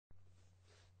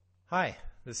Hi,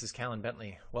 this is Callan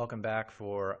Bentley. Welcome back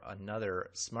for another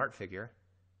smart figure.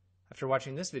 After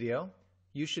watching this video,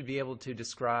 you should be able to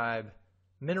describe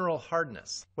mineral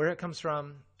hardness, where it comes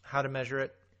from, how to measure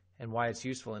it, and why it's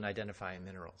useful in identifying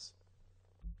minerals.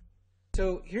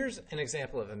 So here's an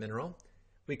example of a mineral.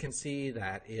 We can see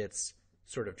that it's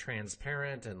sort of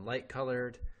transparent and light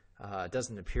colored,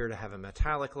 doesn't appear to have a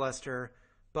metallic luster,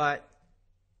 but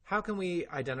how can we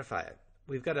identify it?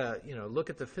 We've got to, look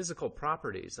at the physical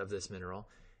properties of this mineral,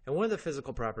 and one of the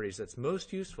physical properties that's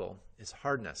most useful is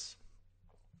hardness.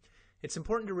 It's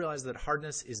important to realize that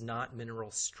hardness is not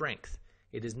mineral strength.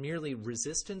 It is merely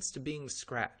resistance to being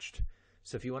scratched.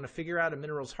 So if you want to figure out a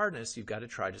mineral's hardness, you've got to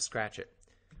try to scratch it.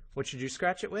 What should you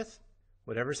scratch it with?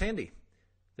 Whatever's handy.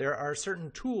 There are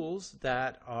certain tools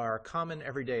that are common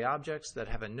everyday objects that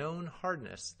have a known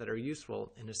hardness that are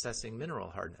useful in assessing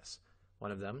mineral hardness.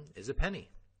 One of them is a penny.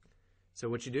 So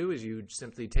what you do is you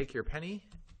simply take your penny,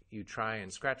 you try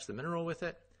and scratch the mineral with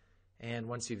it, and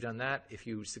once you've done that, if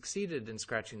you succeeded in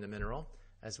scratching the mineral,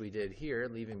 as we did here,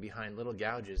 leaving behind little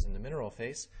gouges in the mineral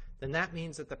face, then that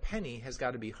means that the penny has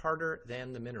got to be harder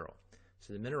than the mineral.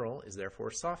 So the mineral is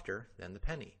therefore softer than the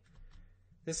penny.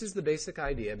 This is the basic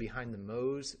idea behind the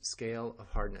Mohs scale of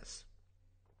hardness.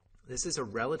 This is a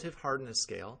relative hardness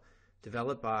scale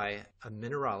developed by a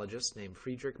mineralogist named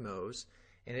Friedrich Mohs,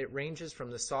 and it ranges from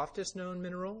the softest known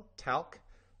mineral, talc,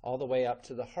 all the way up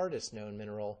to the hardest known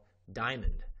mineral,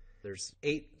 diamond. There's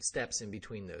 8 steps in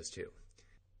between those two.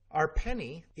 Our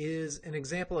penny is an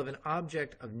example of an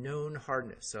object of known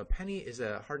hardness. So a penny is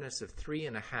a hardness of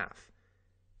 3.5.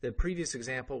 The previous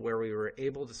example where we were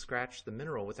able to scratch the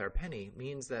mineral with our penny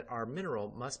means that our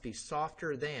mineral must be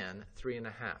softer than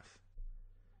 3.5.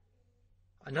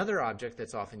 Another object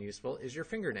that's often useful is your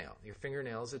fingernail. Your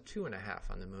fingernail is a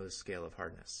 2.5 on the Mohs scale of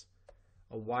hardness.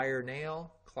 A wire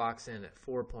nail clocks in at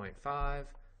 4.5.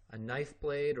 A knife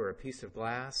blade or a piece of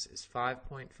glass is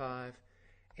 5.5.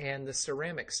 And the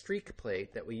ceramic streak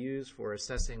plate that we use for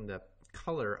assessing the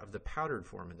color of the powdered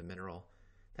form of the mineral,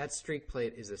 that streak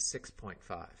plate is a 6.5.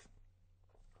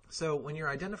 So when you're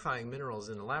identifying minerals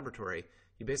in the laboratory,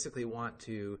 you basically want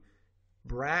to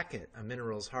bracket a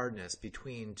mineral's hardness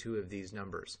between two of these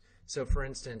numbers. So for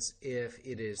instance, if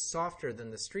it is softer than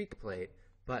the streak plate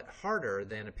but harder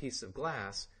than a piece of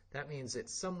glass, that means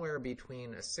it's somewhere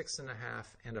between a 6.5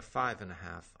 and a 5.5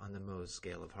 on the Mohs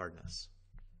scale of hardness.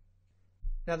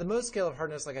 Now the Mohs scale of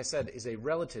hardness, like I said, is a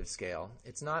relative scale.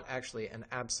 It's not actually an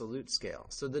absolute scale.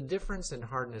 So the difference in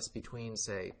hardness between,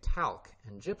 say, talc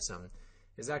and gypsum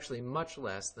is actually much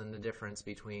less than the difference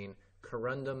between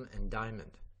corundum and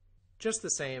diamond. Just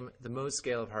the same, the Mohs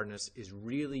scale of hardness is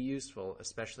really useful,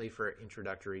 especially for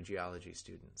introductory geology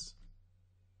students.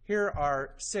 Here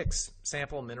are 6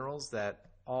 sample minerals that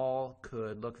all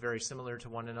could look very similar to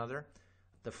one another.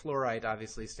 The fluorite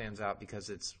obviously stands out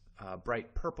because it's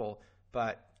bright purple,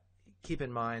 but keep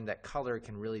in mind that color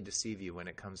can really deceive you when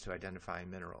it comes to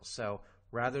identifying minerals. So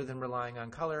rather than relying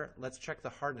on color, let's check the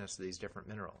hardness of these different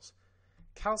minerals.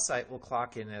 Calcite will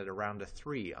clock in at around a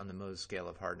 3 on the Mohs scale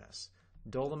of hardness.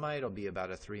 Dolomite will be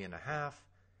about a 3.5.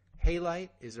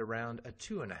 Halite is around a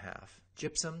 2.5.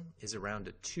 Gypsum is around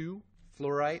a 2.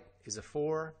 Fluorite is a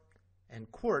 4.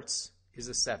 And quartz is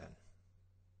a 7.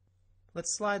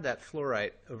 Let's slide that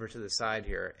fluorite over to the side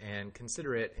here and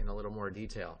consider it in a little more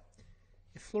detail.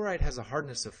 If fluorite has a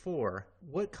hardness of 4,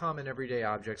 what common everyday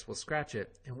objects will scratch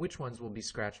it, and which ones will be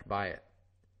scratched by it?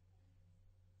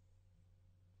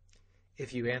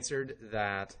 If you answered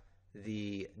that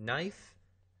the knife,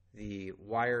 the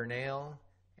wire nail,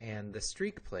 and the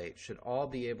streak plate should all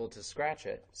be able to scratch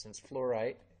it, since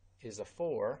fluorite is a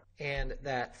 4, and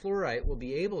that fluorite will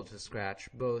be able to scratch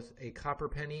both a copper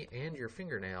penny and your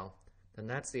fingernail, then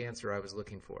that's the answer I was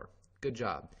looking for. Good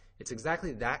job. It's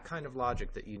exactly that kind of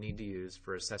logic that you need to use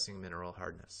for assessing mineral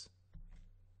hardness.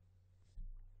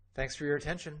 Thanks for your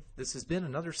attention. This has been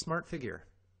another Smart Figure.